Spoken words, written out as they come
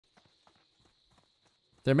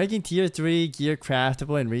They're making tier 3 gear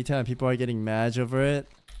craftable in retail and people are getting mad over it.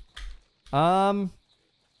 I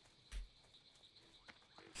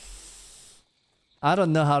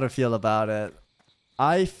don't know how to feel about it.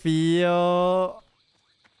 I feel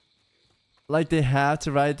like they have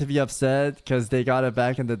to right to be upset because they got it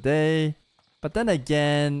back in the day. But then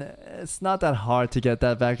again, it's not that hard to get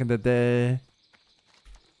that back in the day.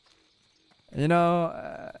 You know,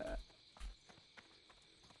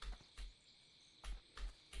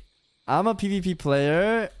 I'm a PvP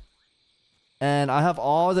player and I have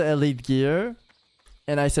all the elite gear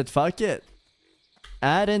and I said fuck it.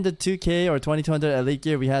 Add in the 2k or 2200 elite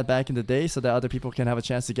gear we had back in the day so that other people can have a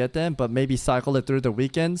chance to get them, but maybe cycle it through the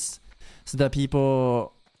weekends so that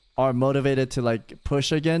people are motivated to like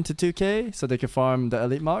push again to 2k so they can farm the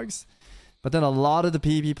elite mogs. But then a lot of the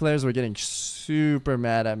PvP players were getting super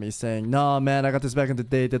mad at me saying, "No, man, I got this back in the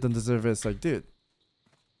day. They don't deserve it." It's like, dude,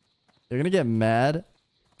 you're gonna get mad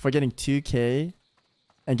for getting 2k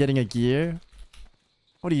and getting a gear?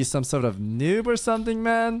 What are you, some sort of noob or something,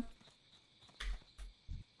 man?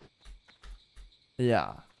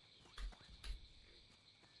 Yeah.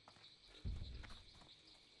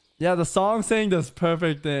 Yeah, the song saying this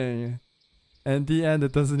perfect thing. And in the end,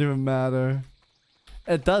 it doesn't even matter.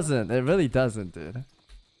 It doesn't. It really doesn't, dude.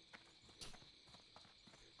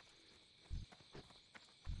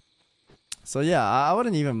 So yeah, I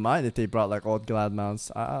wouldn't even mind if they brought like old glad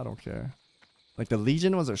mounts. I don't care. Like the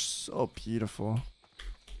Legion ones are so beautiful.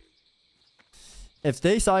 If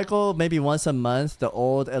they cycle maybe once a month the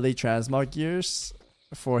old elite transmog gears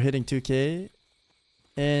for hitting 2k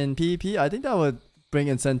in PvP, I think that would bring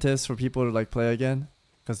incentives for people to like play again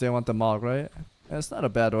because they want the mog, right? And it's not a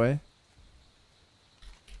bad way.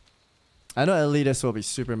 I know elitists will be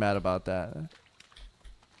super mad about that.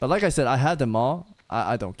 But like I said, I had them all.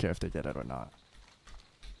 I don't care if they get it or not.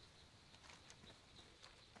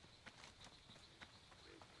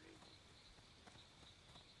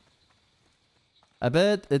 I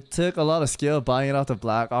bet it took a lot of skill buying it off the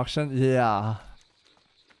black auction. Yeah.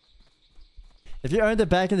 If you earned it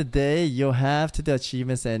back in the day, you'll have to do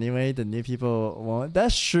achievements anyway. The new people won't.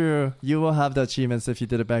 That's true. You will have the achievements if you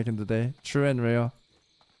did it back in the day. True and real.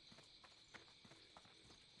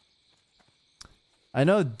 I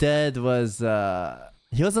know Dead was,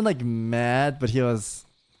 he wasn't like mad, but he was,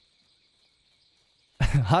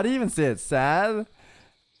 how do you even say it? Sad?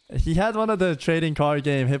 He had one of the trading card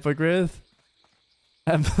game Hippogriff,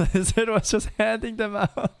 and Blizzard was just handing them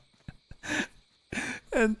out.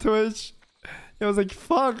 And Twitch, he was like,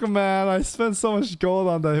 fuck man, I spent so much gold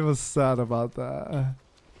on that. He was sad about that.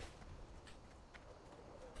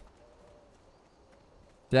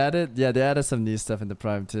 They added some new stuff in the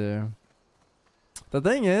Prime too. The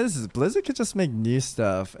thing is Blizzard could just make new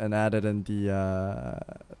stuff and add it in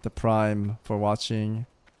the Prime for watching.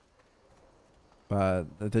 But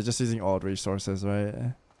they're just using old resources,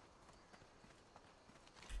 right?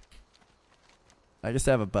 I guess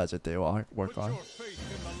they have a budget they work on.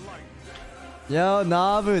 Yo,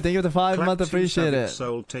 Nabu, thank you for the 5-month, appreciate it.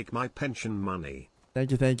 Soul, take my pension money.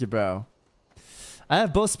 Thank you, bro. I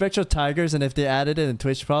have both Spectral Tigers, and if they added it in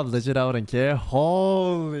Twitch Prop, legit I wouldn't care.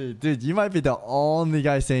 Holy, dude, you might be the only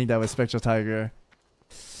guy saying that with Spectral Tiger.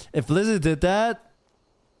 If Blizzard did that,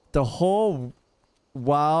 the whole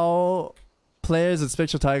WoW players with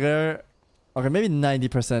Spectral Tiger, okay, maybe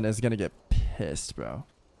 90% is gonna get pissed, bro.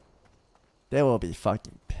 They will be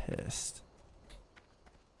fucking pissed.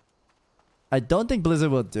 I don't think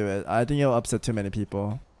Blizzard will do it. I think it'll upset too many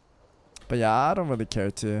people. But yeah, I don't really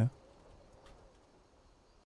care too.